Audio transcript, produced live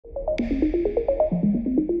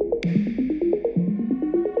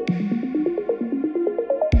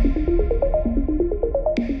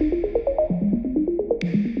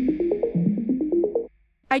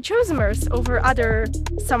I chose Immerse over other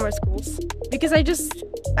summer schools because I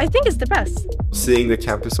think it's the best. Seeing the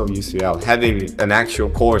campus of UCL, having an actual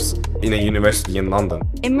course in a university in London.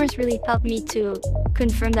 Immerse really helped me to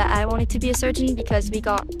confirm that I wanted to be a surgeon because we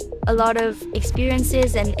got a lot of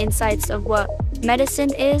experiences and insights of what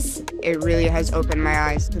medicine is. It really has opened my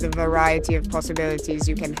eyes to the variety of possibilities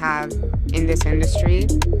you can have in this industry.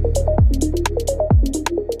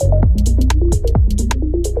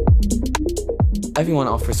 Everyone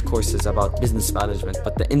offers courses about business management,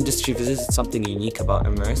 but the industry visit is something unique about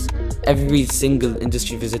Immerse. Every single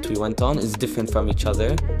industry visit we went on is different from each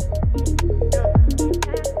other.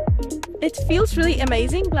 It feels really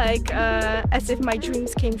amazing, like as if my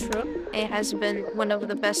dreams came true. It has been one of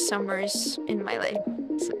the best summers in my life.